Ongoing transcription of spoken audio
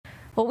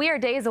Well, we are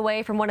days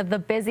away from one of the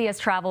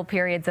busiest travel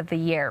periods of the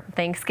year.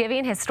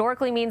 Thanksgiving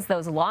historically means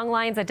those long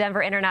lines at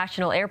Denver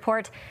International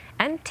Airport,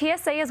 and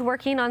TSA is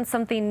working on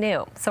something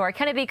new. So our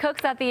Kennedy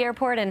Cook's at the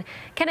airport, and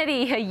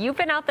Kennedy, you've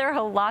been out there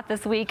a lot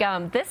this week.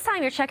 This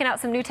time you're checking out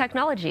some new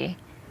technology.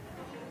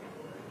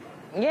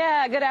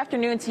 Yeah, good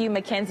afternoon to you,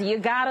 Mackenzie. You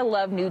gotta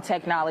love new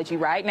technology,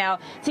 right? Now,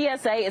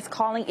 TSA is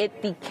calling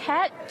it the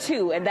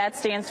CAT-2, and that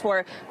stands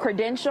for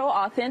Credential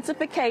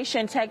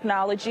Authentication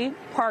Technology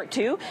Part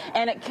 2.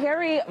 And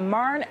Carrie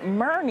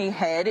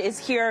Murneyhead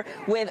is here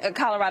with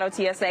Colorado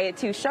TSA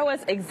to show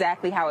us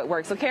exactly how it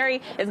works. So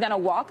Carrie is gonna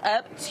walk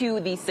up to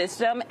the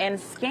system and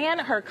scan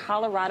her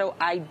Colorado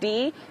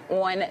ID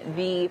on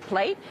the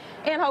plate,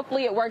 and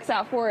hopefully it works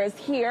out for us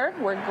here.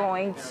 We're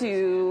going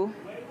to,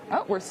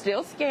 oh, we're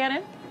still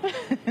scanning.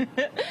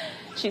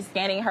 She's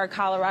scanning her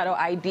Colorado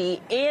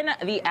ID in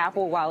the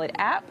Apple Wallet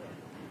app.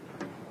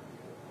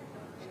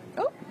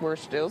 Oh, we're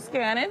still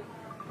scanning.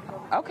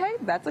 Okay,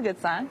 that's a good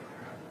sign.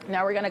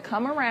 Now we're going to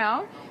come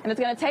around, and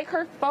it's going to take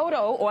her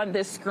photo on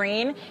this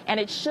screen, and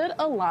it should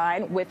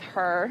align with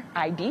her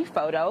ID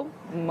photo.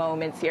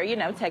 Moments here, you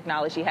know,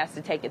 technology has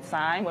to take its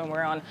sign when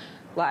we're on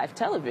live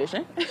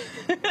television.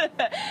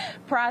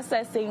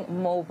 Processing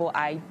mobile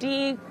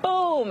ID,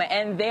 boom,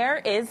 and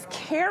there is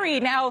Carrie.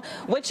 Now,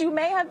 what you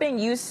may have been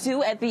used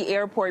to at the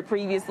airport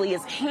previously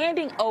is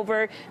handing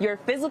over your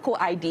physical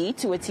ID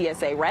to a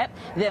TSA rep,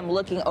 them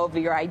looking over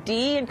your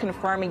ID and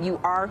confirming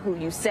you are who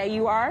you say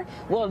you are.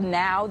 Well,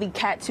 now the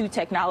CAT-2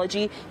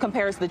 technology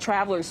compares the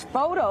traveler's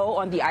photo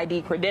on the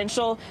ID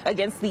credential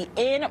against the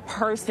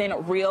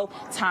in-person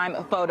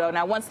real-time photo.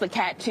 Now, once the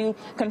CAT-2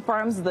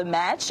 confirms the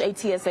match, a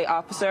TSA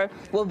officer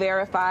will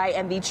verify,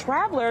 and the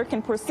traveler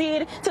can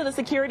proceed to the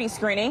security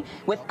screening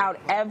without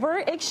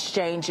ever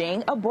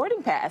exchanging a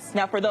boarding pass.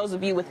 Now, for those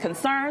of you with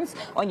concerns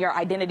on your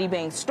identity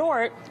being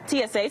stored,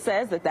 TSA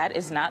says that that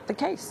is not the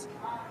case.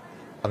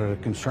 One of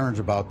the concerns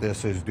about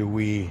this is, do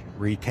we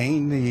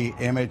retain the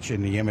image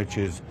and the image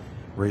is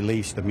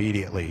released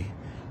immediately,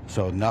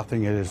 so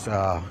nothing is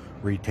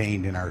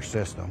retained in our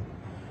system.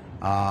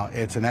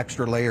 It's an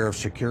extra layer of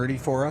security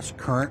for us.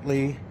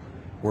 Currently,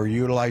 we're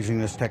utilizing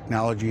this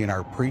technology in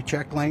our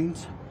pre-check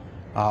lanes.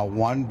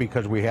 One,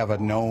 because we have a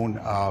known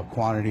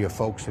quantity of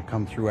folks that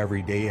come through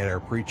every day at our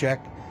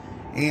pre-check,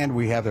 and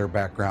we have their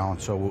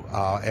background. So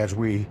as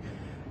we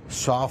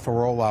soft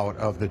rollout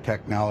of the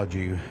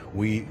technology,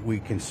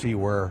 we can see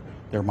where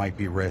there might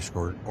be risk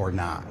or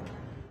not.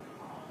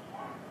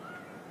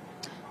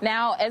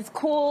 Now, as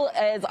cool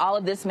as all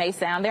of this may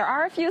sound, there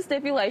are a few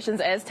stipulations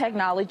as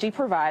technology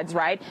provides,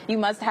 right? You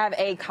must have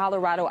a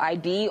Colorado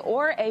ID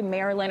or a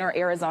Maryland or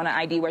Arizona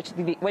ID,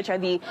 which are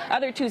the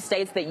other two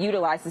states that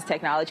utilize this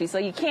technology. So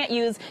you can't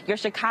use your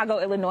Chicago,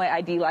 Illinois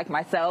ID like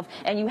myself,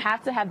 and you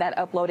have to have that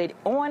uploaded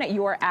on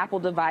your Apple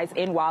device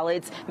in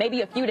wallets, maybe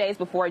a few days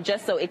before,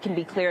 just so it can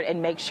be cleared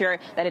and make sure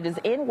that it is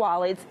in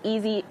wallets,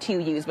 easy to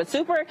use. But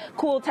super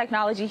cool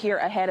technology here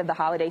ahead of the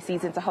holiday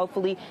season to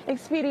hopefully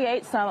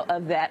expedite some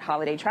of that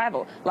holiday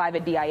travel. Live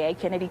at DIA,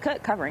 Kennedy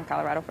Cook covering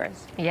Colorado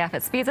First. Yeah, if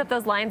it speeds up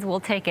those lines,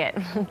 we'll take it.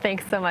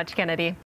 Thanks so much, Kennedy.